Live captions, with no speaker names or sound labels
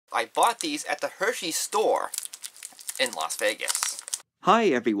I bought these at the Hershey store in Las Vegas. Hi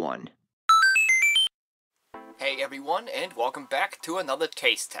everyone. Hey everyone, and welcome back to another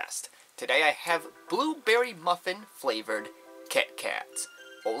taste test. Today I have blueberry muffin flavored Kit Kats,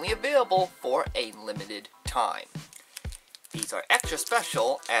 only available for a limited time. These are extra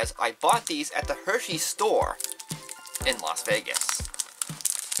special as I bought these at the Hershey store in Las Vegas.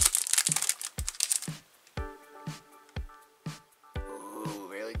 Ooh,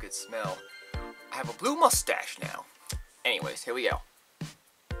 really good smell. I have a blue mustache now. Anyways, here we go.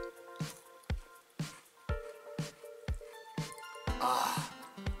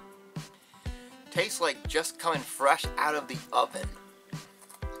 Tastes like just coming fresh out of the oven.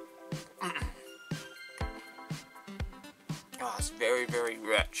 Oh, it's very, very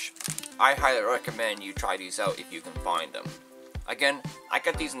rich. I highly recommend you try these out if you can find them. Again, I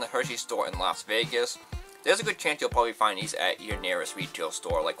got these in the Hershey store in Las Vegas. There's a good chance you'll probably find these at your nearest retail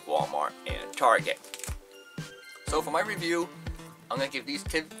store like Walmart and Target. So for my review, I'm going to give these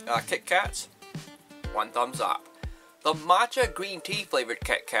Kit Kats 1 thumbs up. The matcha green tea flavored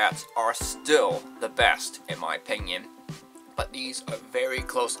Kit Kats are still the best in my opinion, but these are very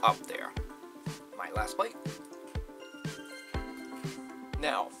close up there. My last bite.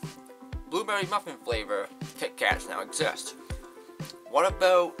 Now, blueberry muffin flavor Kit Kats now exist. What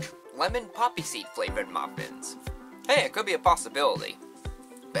about lemon poppy seed flavored muffins? Hey, it could be a possibility.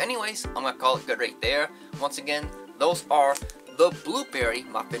 But anyways, I'm gonna call it good right there. Once again, those are the blueberry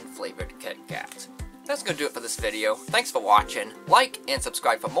muffin flavored Kit Kats. That's gonna do it for this video. Thanks for watching. Like and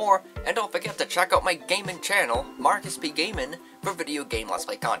subscribe for more, and don't forget to check out my gaming channel, Markis P Gaming, for video game Let's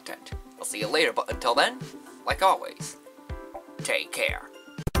Play content. I'll see you later, but until then, like always, take care.